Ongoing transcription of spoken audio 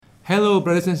Hello,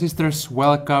 brothers and sisters.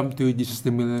 Welcome to Jesus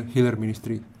the Healer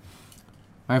Ministry.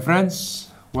 My friends,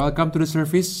 welcome to the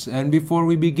service. And before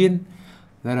we begin,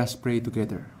 let us pray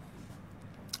together.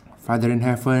 Father in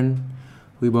heaven,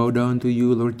 we bow down to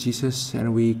you, Lord Jesus,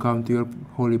 and we come to your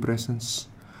holy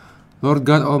presence. Lord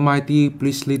God Almighty,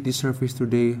 please lead this service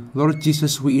today. Lord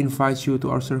Jesus, we invite you to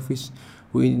our service.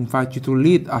 We invite you to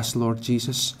lead us, Lord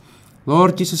Jesus.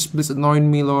 Lord Jesus, please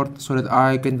anoint me, Lord, so that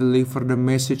I can deliver the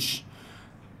message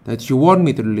that you want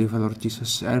me to deliver, Lord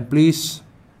Jesus. And please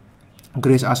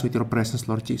grace us with your presence,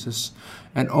 Lord Jesus,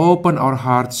 and open our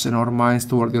hearts and our minds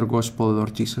toward your gospel,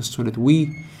 Lord Jesus, so that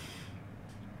we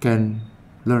can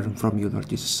learn from you, Lord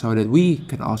Jesus, so that we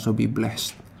can also be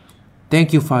blessed.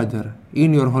 Thank you, Father.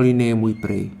 In your holy name we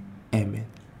pray. Amen.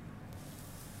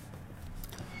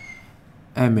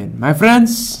 Amen. My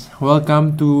friends,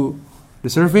 welcome to the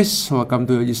service. Welcome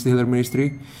to Jesus the Healer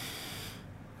Ministry.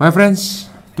 My friends,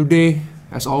 today,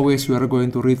 as always, we are going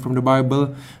to read from the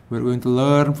Bible, we are going to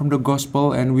learn from the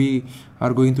Gospel, and we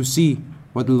are going to see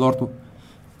what the Lord...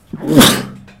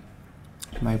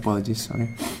 My apologies,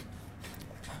 sorry.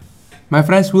 My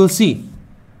friends, we'll see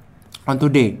on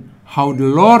today how the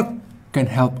Lord can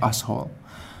help us all.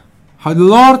 How the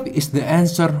Lord is the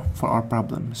answer for our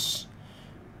problems.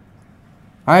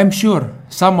 I am sure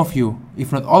some of you,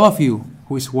 if not all of you,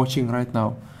 who is watching right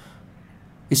now,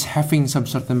 is having some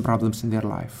certain problems in their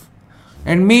life.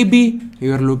 And maybe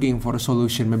you are looking for a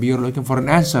solution. Maybe you are looking for an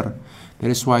answer. That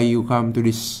is why you come to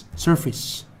this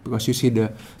service, because you see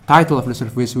the title of the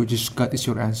service, which is God is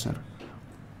your answer.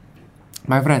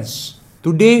 My friends,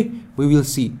 today we will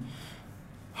see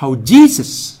how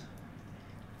Jesus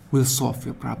will solve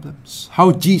your problems.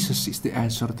 How Jesus is the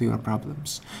answer to your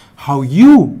problems. How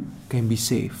you can be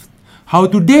saved. How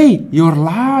today your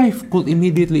life could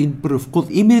immediately improve, could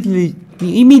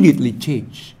immediately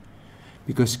change.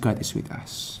 Because God is with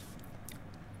us.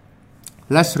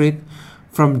 Let's read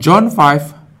from John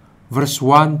 5, verse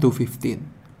 1 to 15.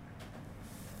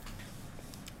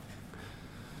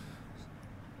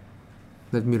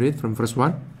 Let me read from verse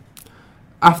 1.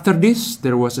 After this,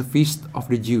 there was a feast of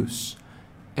the Jews,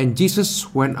 and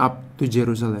Jesus went up to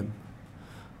Jerusalem.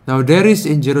 Now there is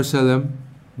in Jerusalem,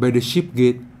 by the sheep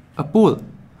gate, a pool,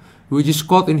 which is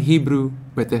called in Hebrew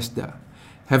Bethesda,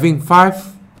 having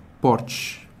 5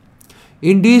 porches.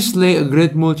 In this lay a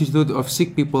great multitude of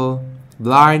sick people,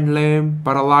 blind, lame,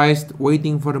 paralyzed,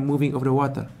 waiting for the moving of the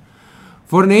water.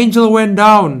 For an angel went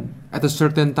down at a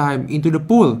certain time into the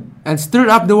pool and stirred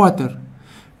up the water.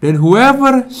 Then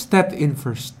whoever stepped in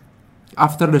first,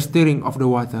 after the stirring of the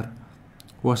water,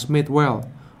 was made well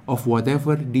of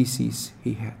whatever disease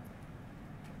he had.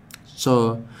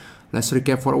 So, let's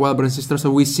recap for a while, brothers and sisters. So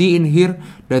we see in here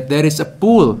that there is a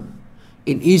pool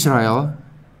in Israel.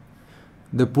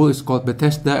 The pool is called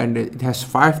Bethesda, and it has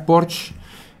 5 porches,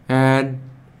 and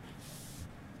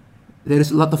there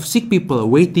is a lot of sick people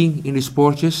waiting in these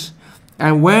porches.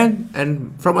 And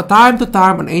from a time to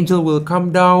time, an angel will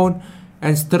come down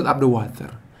and stir up the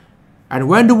water. And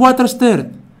when the water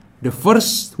stirred, the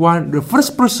first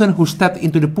person who stepped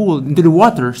into the pool, into the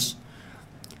waters,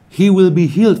 he will be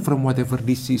healed from whatever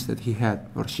disease that he had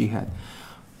or she had.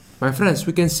 My friends,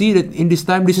 we can see that in this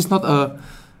time, this is not a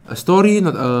story,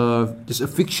 not just a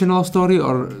fictional story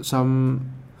or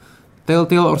some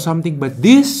telltale or something, but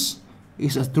this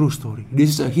is a true story. This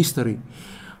is a history.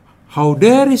 How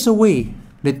there is a way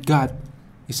that God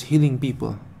is healing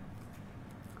people.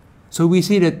 So we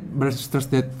see that, brothers and sisters,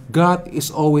 that God is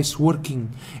always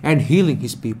working and healing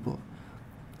His people.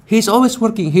 He is always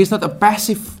working. He is not a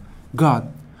passive God.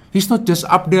 He's not just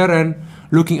up there and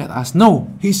looking at us.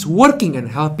 No, He's working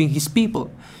and helping His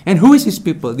people. And who is His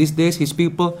people? These days, His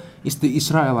people is the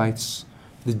Israelites,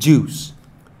 the Jews.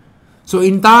 So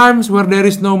in times where there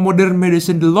is no modern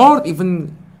medicine, the Lord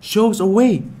even shows a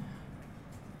way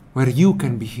where you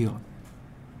can be healed.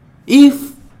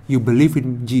 If you believe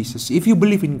in Jesus, if you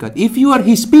believe in God, if you are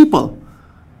His people,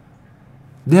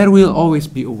 there will always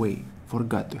be a way for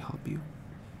God to help you.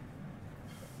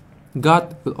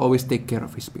 God will always take care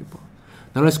of His people.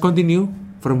 Now let's continue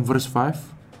from verse 5.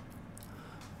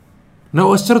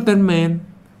 Now a certain man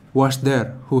was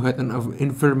there who had an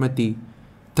infirmity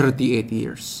 38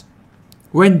 years.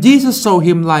 When Jesus saw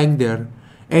him lying there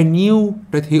and knew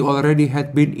that he already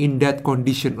had been in that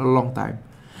condition a long time,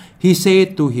 he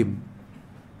said to him,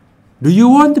 "Do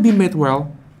you want to be made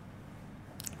well?"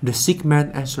 The sick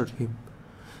man answered him,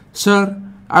 "Sir,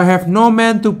 I have no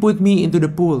man to put me into the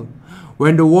pool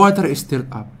when the water is stirred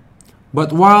up.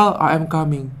 But while I am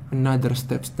coming, another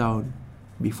steps down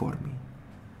before me."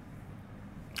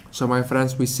 So my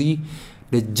friends, we see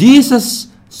that Jesus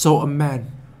saw a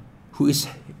man who is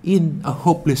in a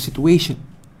hopeless situation.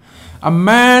 A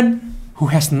man who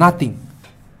has nothing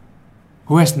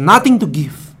to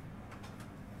give.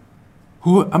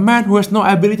 A man who has no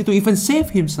ability to even save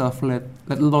himself, let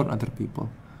alone other people.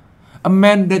 A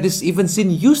man that is even seen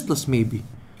useless maybe.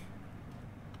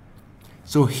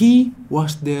 So he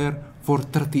was there for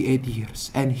 38 years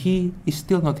and he is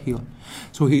still not healed.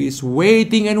 So he is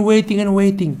waiting and waiting and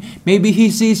waiting. Maybe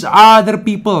he sees other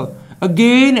people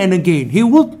again and again. He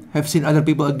would have seen other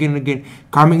people again and again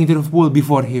coming into the pool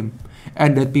before him,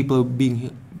 and that people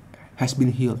has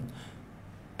been healed.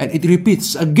 And it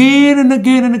repeats again and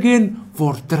again and again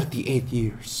for 38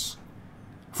 years.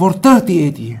 For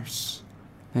 38 years.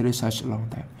 That is such a long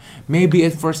time. Maybe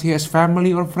at first he has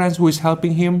family or friends who is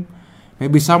helping him.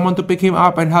 Maybe someone to pick him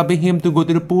up and helping him to go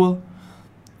to the pool.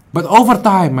 But over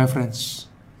time, my friends,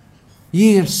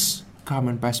 years come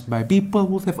and pass by. People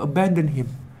would have abandoned him.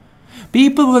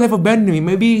 People would have abandoned him.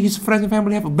 Maybe his friends and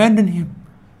family have abandoned him.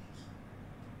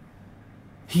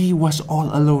 He was all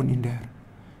alone in there.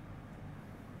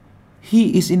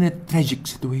 He is in a tragic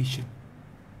situation.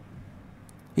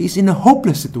 He is in a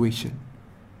hopeless situation.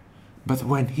 But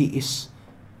when he is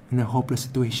in a hopeless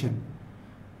situation,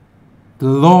 the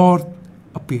Lord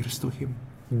appears to him.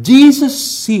 Jesus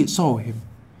saw him.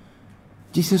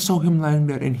 Jesus saw him lying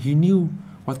there and he knew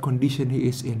what condition he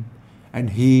is in. And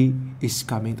he is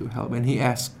coming to help. And he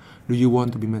asked, do you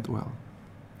want to be made well?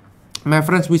 My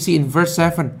friends, we see in verse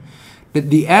 7 that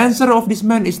the answer of this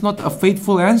man is not a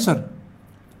faithful answer.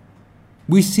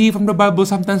 We see from the Bible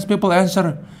sometimes people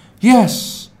answer,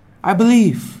 yes, I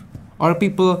believe. Or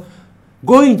people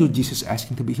going to Jesus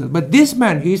asking to be healed. But this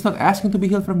man, he is not asking to be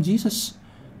healed from Jesus.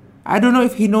 I don't know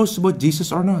if he knows about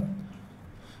Jesus or not.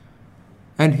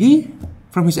 And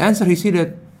from his answer, he see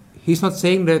that he's not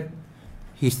saying that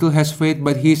he still has faith,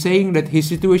 but he's saying that his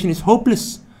situation is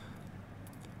hopeless.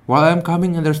 While I'm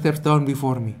coming and there steps down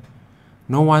before me.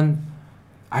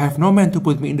 I have no man to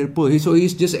put me in the pool. So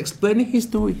he's just explaining his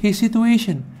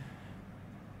situation.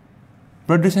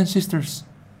 Brothers and sisters,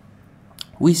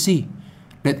 we see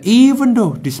that even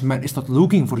though this man is not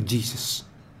looking for Jesus,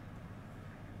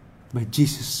 but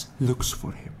Jesus looks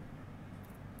for him.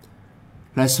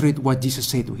 Let's read what Jesus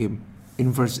said to him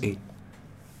in verse 8.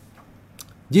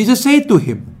 Jesus said to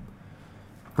him,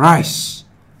 rise,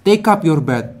 take up your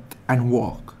bed and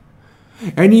walk.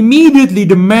 And immediately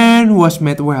the man who was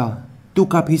made well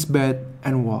took up his bed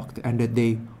and walked, and that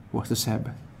day was the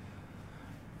Sabbath.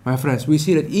 My friends, we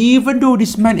see that even though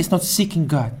this man is not seeking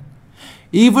God,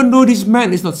 even though this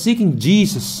man is not seeking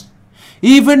Jesus,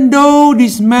 even though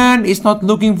this man is not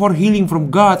looking for healing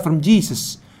from God, from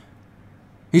Jesus,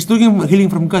 he's looking for healing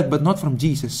from God, but not from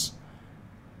Jesus.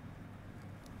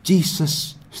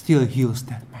 Jesus still heals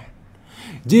that man.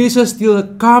 Jesus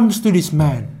still comes to this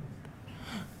man.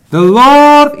 The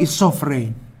Lord is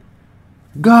sovereign.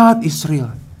 God is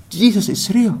real. Jesus is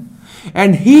real.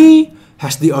 And He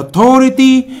has the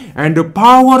authority and the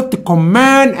power to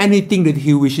command anything that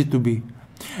He wishes to be.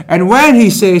 And when He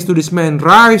says to this man,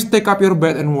 rise, take up your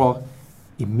bed and walk,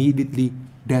 immediately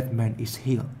that man is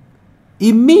healed.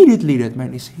 Immediately that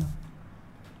man is healed.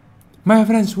 My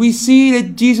friends, we see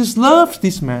that Jesus loves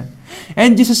this man.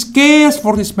 And Jesus cares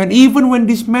for this man, even when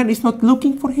this man is not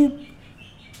looking for Him.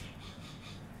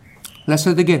 Let's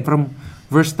read again from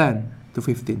verse 10 to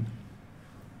 15.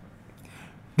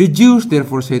 The Jews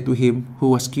therefore said to him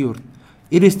who was cured,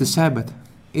 it is the Sabbath.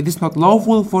 It is not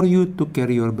lawful for you to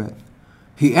carry your bed.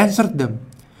 He answered them,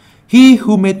 He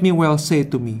who made me well said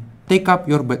to me, take up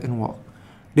your bed and walk.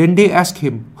 Then they asked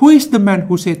him, who is the man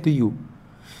who said to you,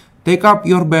 take up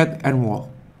your bed and walk?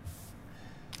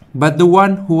 But the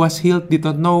one who was healed did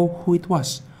not know who it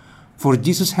was, for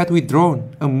Jesus had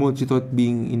withdrawn, a multitude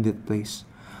being in that place.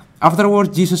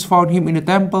 Afterwards Jesus found him in the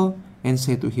temple and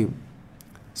said to him,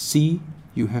 see,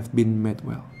 you have been made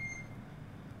well.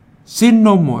 Sin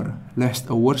no more, lest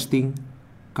a worse thing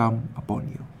come upon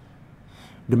you.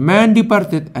 The man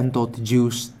departed and told the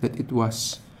Jews that it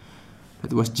was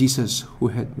Jesus who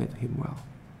had made him well.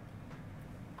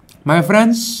 My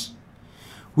friends,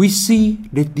 we see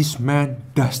that this man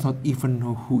does not even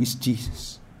know who is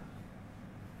Jesus.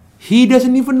 He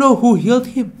doesn't even know who healed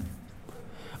him.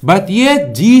 But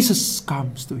yet Jesus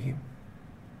comes to him.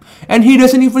 And he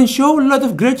doesn't even show a lot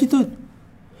of gratitude.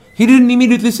 He didn't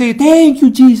immediately say, thank you,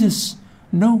 Jesus.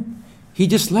 No, he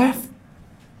just left.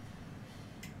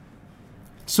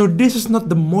 So this is not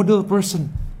the model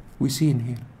person we see in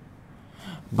here.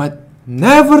 But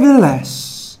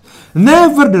nevertheless,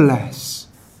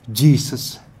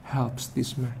 Jesus helps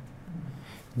this man.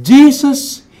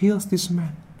 Jesus heals this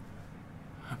man.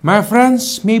 My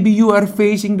friends, maybe you are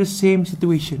facing the same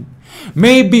situation.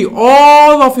 Maybe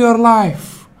all of your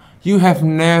life, you have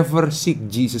never seek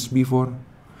Jesus before.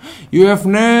 You have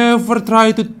never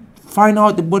tried to find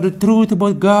out about the truth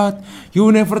about God.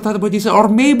 You never thought about Jesus. Or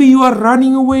maybe you are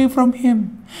running away from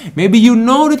Him. Maybe you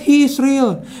know that He is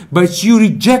real, but you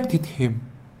rejected Him.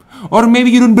 Or maybe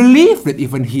you don't believe that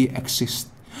even He exists.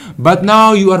 But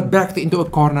now you are backed into a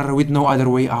corner with no other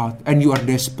way out, and you are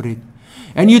desperate.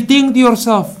 And you think to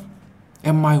yourself,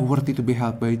 am I worthy to be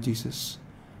helped by Jesus?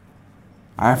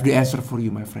 I have the answer for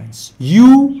you, my friends.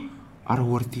 You are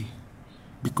worthy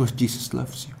because Jesus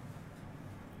loves you.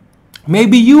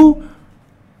 Maybe you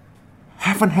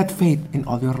haven't had faith in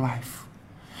all your life.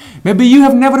 Maybe you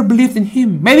have never believed in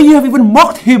Him. Maybe you have even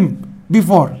mocked Him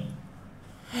before.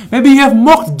 Maybe you have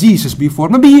mocked Jesus before.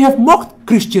 Maybe you have mocked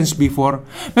Christians before.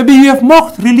 Maybe you have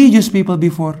mocked religious people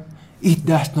before. It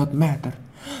does not matter.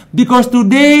 Because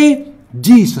today,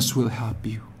 Jesus will help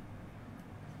you.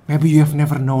 Maybe you have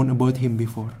never known about Him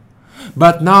before.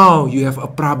 But now you have a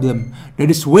problem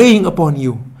that is weighing upon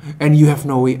you and you have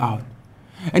no way out.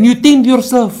 And you think to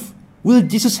yourself, will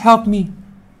Jesus help me,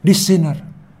 this sinner?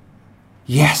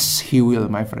 Yes, He will,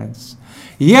 my friends.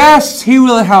 Yes, He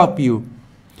will help you.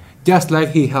 Just like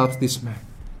He helps this man.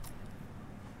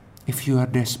 If you are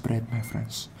desperate, my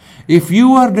friends. If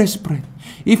you are desperate.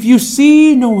 If you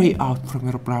see no way out from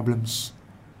your problems.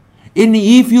 And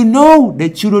if you know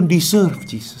that you don't deserve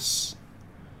Jesus.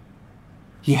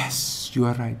 Yes, you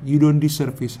are right. You don't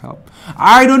deserve His help.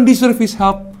 I don't deserve His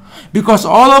help. Because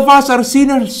all of us are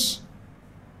sinners.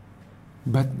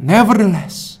 But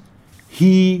nevertheless,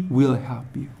 He will help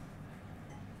you.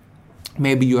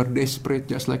 Maybe you are desperate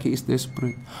just like he is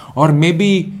desperate. Or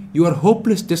maybe you are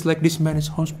hopeless just like this man is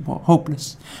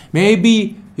hopeless.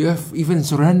 Maybe you have even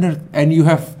surrendered and you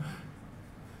have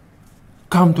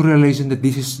come to realization that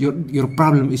this is your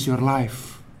problem is your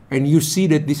life. And you see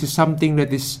that this is something that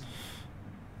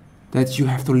you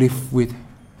have to live with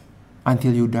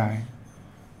until you die.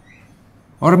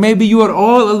 Or maybe you are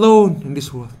all alone in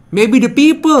this world. Maybe the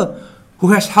people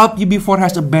who has helped you before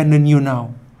has abandoned you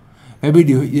now. Maybe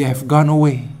they have gone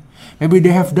away. Maybe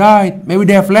they have died. Maybe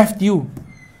they have left you.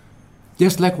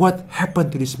 Just like what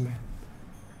happened to this man.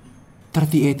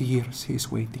 38 years he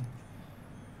is waiting.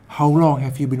 How long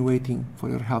have you been waiting for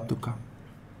your help to come?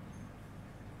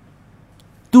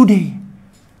 Today,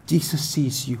 Jesus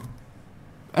sees you.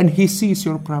 And He sees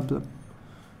your problem.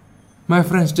 My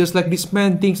friends, just like this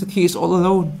man thinks that he is all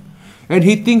alone. And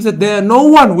he thinks that no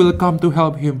one will come to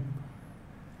help him.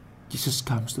 Jesus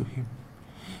comes to him.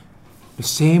 The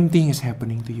same thing is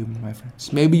happening to you, my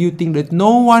friends. Maybe you think that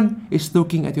no one is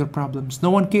looking at your problems.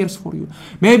 No one cares for you.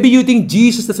 Maybe you think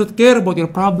Jesus does not care about your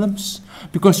problems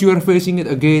because you are facing it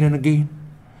again and again.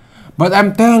 But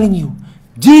I'm telling you,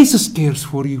 Jesus cares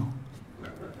for you.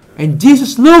 And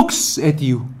Jesus looks at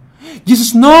you.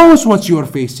 Jesus knows what you are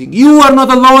facing. You are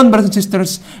not alone, brothers and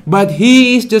sisters, but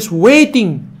He is just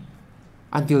waiting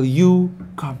until you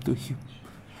come to Him.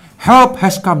 Help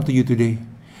has come to you today.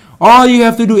 All you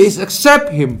have to do is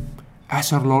accept Him as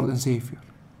your Lord and Savior.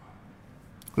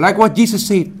 Like what Jesus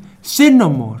said, sin no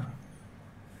more.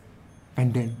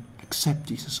 And then accept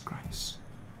Jesus Christ.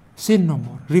 Sin no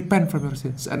more. Repent from your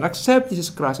sins and accept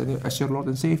Jesus Christ as your Lord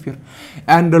and Savior.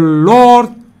 And the Lord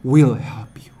will help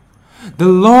you. The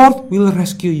Lord will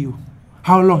rescue you.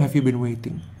 How long have you been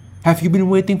waiting? Have you been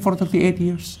waiting for 38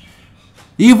 years?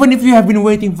 Even if you have been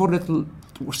waiting for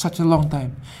such a long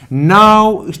time,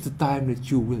 now is the time that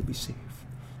you will be saved.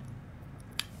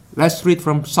 Let's read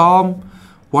from Psalm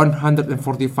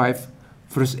 145,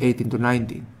 verse 18 to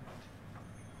 19.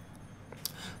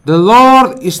 The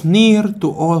Lord is near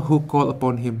to all who call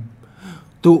upon Him,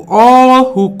 to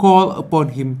all who call upon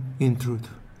Him in truth.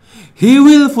 He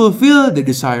will fulfill the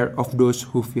desire of those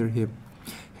who fear Him.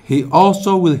 He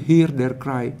also will hear their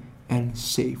cry and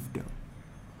save them.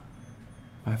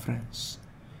 My friends,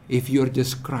 if you're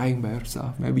just crying by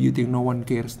yourself, maybe you think no one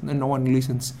cares and no one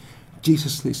listens,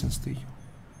 Jesus listens to you.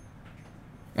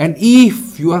 And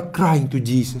if you are crying to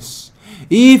Jesus,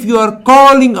 if you are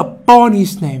calling upon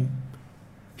His name,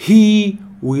 He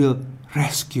will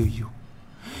rescue you.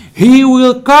 He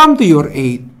will come to your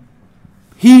aid.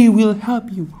 He will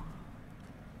help you.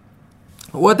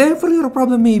 Whatever your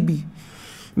problem may be.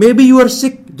 Maybe you are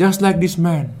sick just like this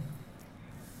man.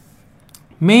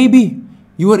 Maybe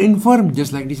you are infirm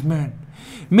just like this man.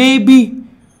 Maybe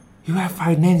you have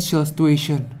financial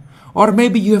situation. Or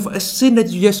maybe you have a sin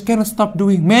that you just cannot stop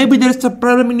doing. Maybe there is a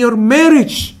problem in your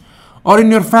marriage or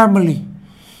in your family.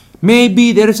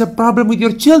 Maybe there is a problem with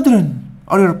your children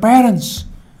or your parents.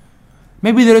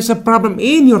 Maybe there is a problem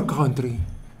in your country.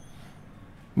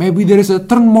 Maybe there is a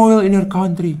turmoil in your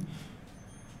country.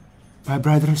 My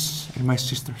brothers and my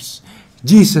sisters,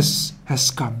 Jesus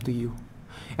has come to you.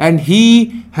 And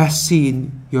He has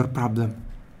seen your problem.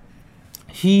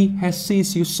 He has seen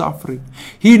you suffering.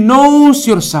 He knows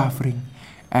your suffering.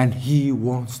 And He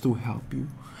wants to help you.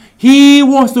 He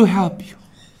wants to help you.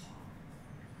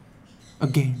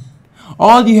 Again,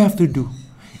 all you have to do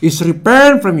is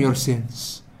repent from your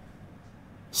sins.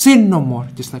 Sin no more,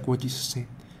 just like what Jesus said.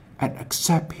 And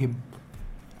accept Him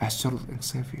as your Lord and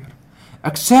Savior.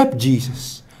 Accept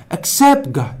Jesus.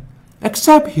 Accept God.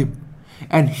 Accept Him.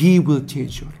 And He will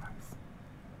change your life.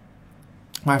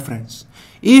 My friends,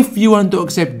 if you want to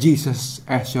accept Jesus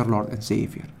as your Lord and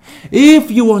Savior, if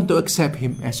you want to accept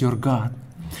Him as your God,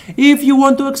 if you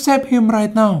want to accept Him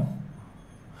right now,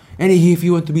 and if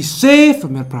you want to be saved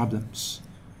from your problems,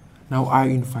 now I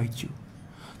invite you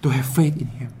to have faith in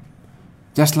Him.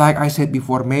 Just like I said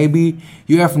before, maybe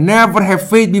you have never had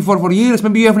faith before for years.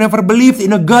 Maybe you have never believed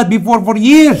in a God before for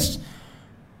years.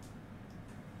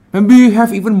 Maybe you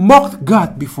have even mocked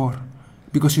God before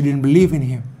because you didn't believe in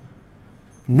Him.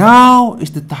 Now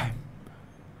is the time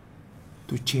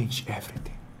to change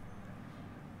everything.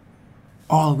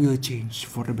 All will change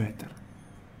for the better.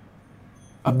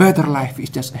 A better life is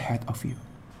just ahead of you.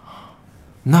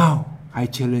 Now, I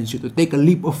challenge you to take a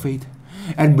leap of faith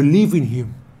and believe in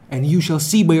Him. And you shall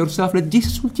see by yourself that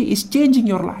Jesus is changing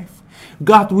your life.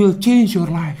 God will change your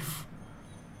life.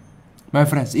 My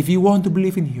friends, if you want to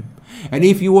believe in Him, and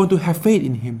if you want to have faith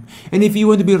in Him, and if you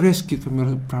want to be rescued from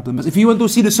your problems, if you want to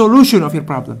see the solution of your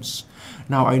problems,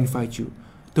 now I invite you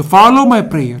to follow my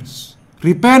prayers,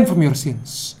 repent from your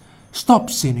sins, stop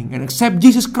sinning, and accept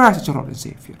Jesus Christ as your Lord and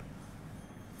Savior.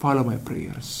 Follow my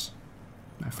prayers,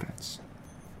 my friends.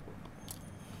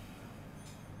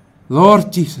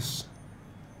 Lord Jesus,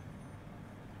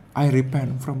 I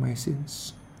repent from my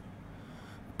sins.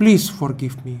 Please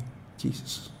forgive me,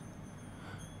 Jesus.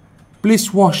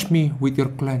 Please wash me with your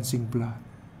cleansing blood.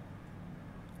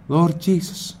 Lord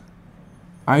Jesus,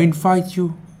 I invite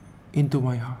you into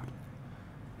my heart.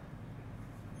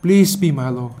 Please be my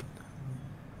Lord.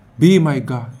 Be my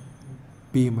God.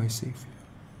 Be my Savior.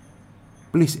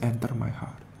 Please enter my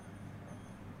heart.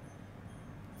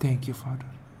 Thank you,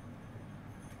 Father.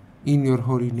 In your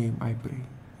holy name I pray.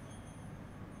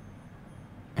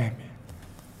 Amen.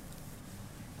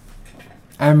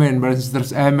 Amen, brothers and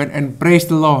sisters. Amen. And praise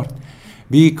the Lord.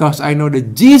 Because I know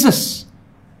that Jesus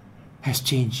has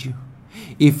changed you.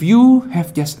 If you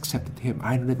have just accepted Him,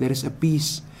 I know that there is a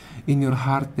peace in your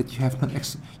heart that you have not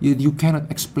you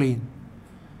cannot explain.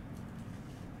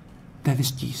 That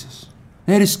is Jesus.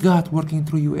 That is God working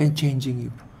through you and changing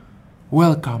you.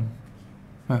 Welcome,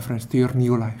 my friends, to your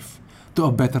new life, to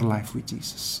a better life with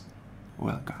Jesus.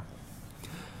 Welcome.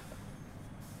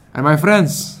 And my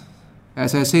friends,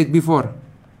 as I said before,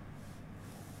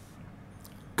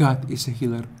 God is a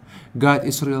healer. God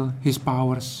is real. His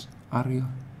powers are real.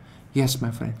 Yes,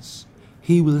 my friends,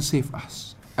 He will save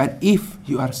us. And if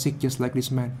you are sick just like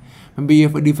this man, maybe you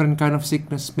have a different kind of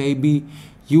sickness, maybe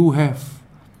you have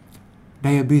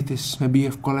diabetes, maybe you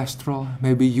have cholesterol,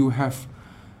 maybe you have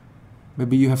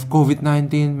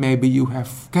COVID-19, maybe you have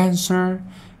cancer,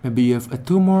 maybe you have a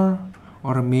tumor,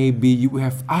 or maybe you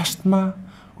have asthma,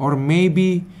 or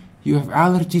maybe you have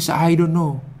allergies. I don't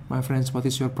know, my friends, what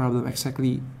is your problem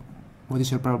exactly? What is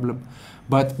your problem?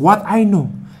 But what I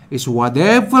know is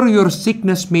whatever your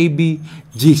sickness may be,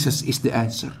 Jesus is the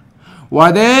answer.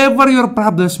 Whatever your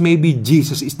problems may be,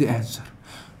 Jesus is the answer.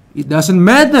 It doesn't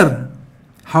matter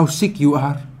how sick you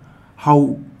are,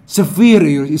 how severe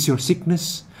is your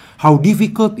sickness, how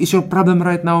difficult is your problem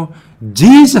right now.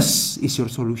 Jesus is your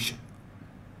solution.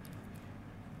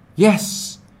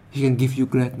 Yes, He can give you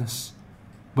gladness,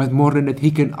 but more than that,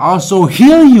 He can also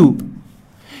heal you.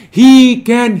 He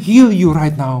can heal you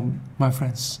right now, my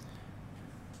friends.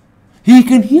 He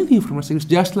can heal you from your sickness,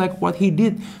 just like what He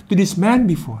did to this man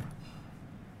before.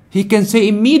 He can say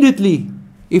immediately,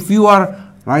 if you are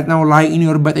right now lying in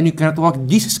your bed and you cannot walk,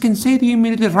 Jesus can say to you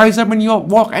immediately, rise up and you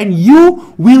walk, and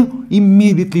you will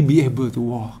immediately be able to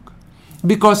walk.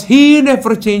 Because He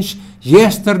never changed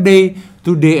yesterday,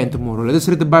 today, and tomorrow. Let us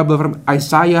read the Bible from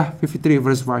Isaiah 53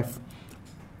 verse 5.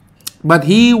 But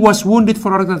He was wounded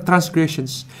for our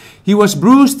transgressions. He was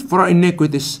bruised for our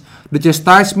iniquities. The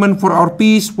chastisement for our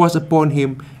peace was upon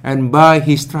Him, and by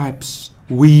His stripes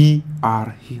we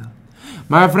are healed.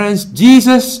 My friends,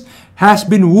 Jesus has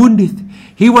been wounded.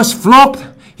 He was flogged.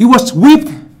 He was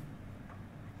whipped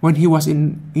when He was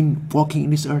in walking in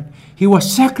this earth. He was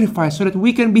sacrificed so that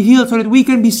we can be healed, so that we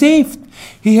can be saved.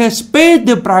 He has paid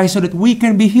the price so that we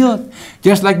can be healed.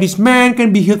 Just like this man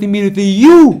can be healed immediately,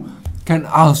 you can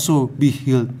also be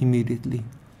healed immediately.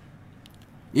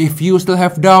 If you still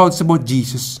have doubts about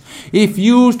Jesus, if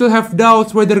you still have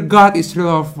doubts whether God is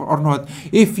real or not,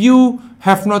 if you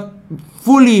have not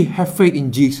fully have faith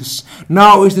in Jesus,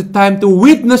 now is the time to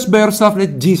witness by yourself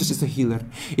that Jesus is a healer.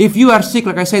 If you are sick,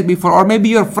 like I said before, or maybe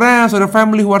your friends or your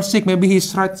family who are sick, maybe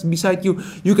he's right beside you,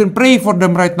 you can pray for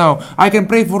them right now. I can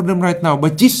pray for them right now.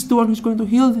 But Jesus is the one who's going to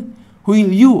heal them, who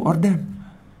heal you or them.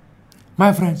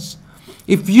 My friends,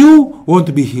 if you want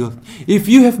to be healed, if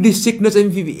you have this sickness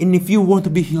and if you want to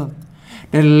be healed,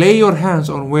 then lay your hands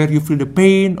on where you feel the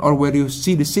pain or where you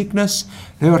see the sickness.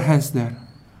 Lay your hands there.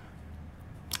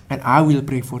 And I will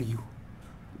pray for you.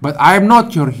 But I am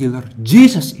not your healer.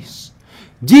 Jesus is.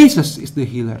 Jesus is the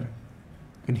healer.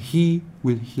 And He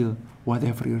will heal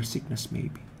whatever your sickness may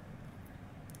be.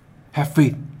 Have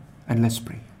faith and let's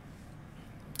pray.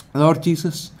 Lord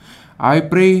Jesus, I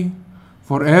pray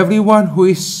for everyone who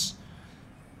is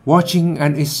watching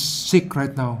and is sick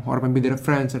right now, or maybe their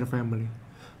friends or their family.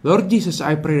 Lord Jesus,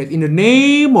 I pray that in the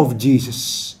name of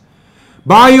Jesus,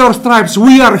 by your stripes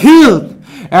we are healed,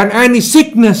 and any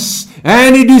sickness,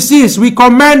 any disease, we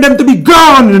command them to be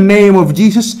gone in the name of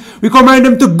Jesus. We command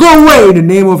them to go away in the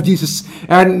name of Jesus.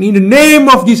 And in the name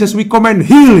of Jesus, we command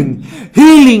healing.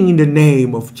 Healing in the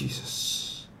name of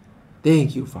Jesus.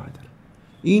 Thank you, Father.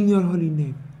 In your holy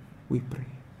name, we pray.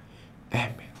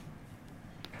 Amen.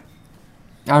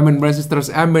 Amen, brothers and sisters.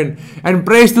 Amen. And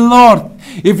praise the Lord.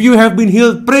 If you have been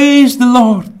healed, praise the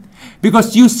Lord.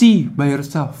 Because you see by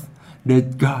yourself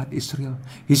that God is real.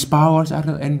 His powers are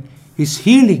real. And His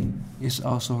healing is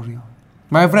also real.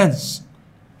 My friends,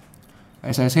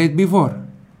 as I said before,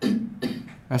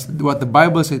 as what the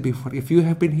Bible said before, if you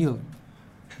have been healed,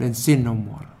 then sin no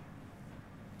more.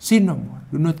 Sin no more.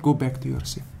 Do not go back to your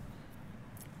sin.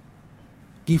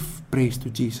 Give praise to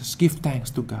Jesus. Give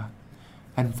thanks to God.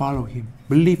 And follow Him.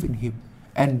 Believe in Him.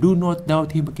 And do not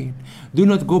doubt Him again. Do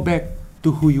not go back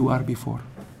to who you are before.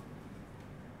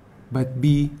 But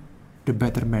be the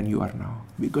better man you are now.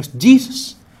 Because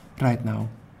Jesus, right now,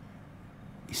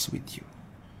 is with you.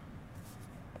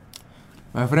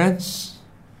 My friends,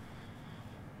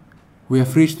 we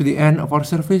have reached to the end of our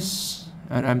service.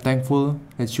 And I'm thankful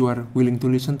that you are willing to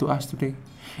listen to us today.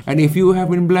 And if you have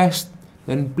been blessed,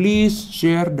 then please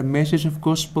share the message of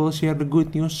gospel, share the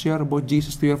good news, share about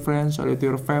Jesus to your friends or to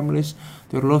your families,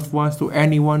 to your loved ones, to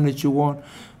anyone that you want.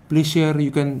 Please share.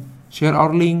 You can share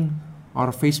our link,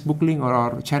 our Facebook link, or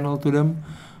our channel to them.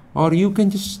 Or you can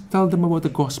just tell them about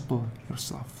the gospel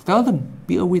yourself. Tell them.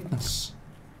 Be a witness.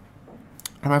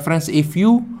 And my friends, if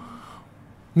you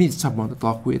need someone to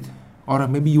talk with, or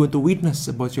maybe you want to witness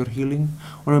about your healing,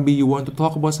 or maybe you want to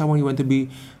talk about someone, you want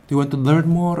to learn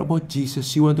more about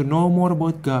Jesus, you want to know more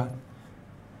about God,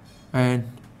 and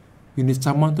you need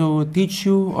someone to teach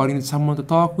you, or you need someone to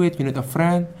talk with, you need a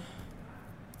friend,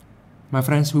 my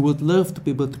friends, we would love to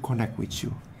be able to connect with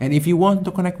you. And if you want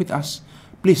to connect with us,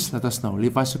 please let us know.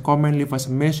 Leave us a comment, leave us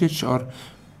a message, or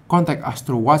contact us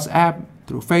through WhatsApp,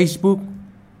 through Facebook,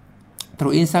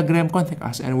 through Instagram. Contact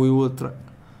us, and we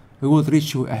will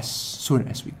reach you as soon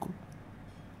as we could.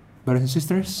 Brothers and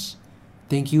sisters,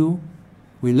 thank you.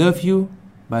 We love you,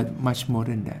 but much more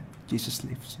than that, Jesus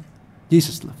lives you.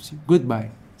 Jesus loves you. Goodbye.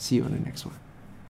 See you on the next one.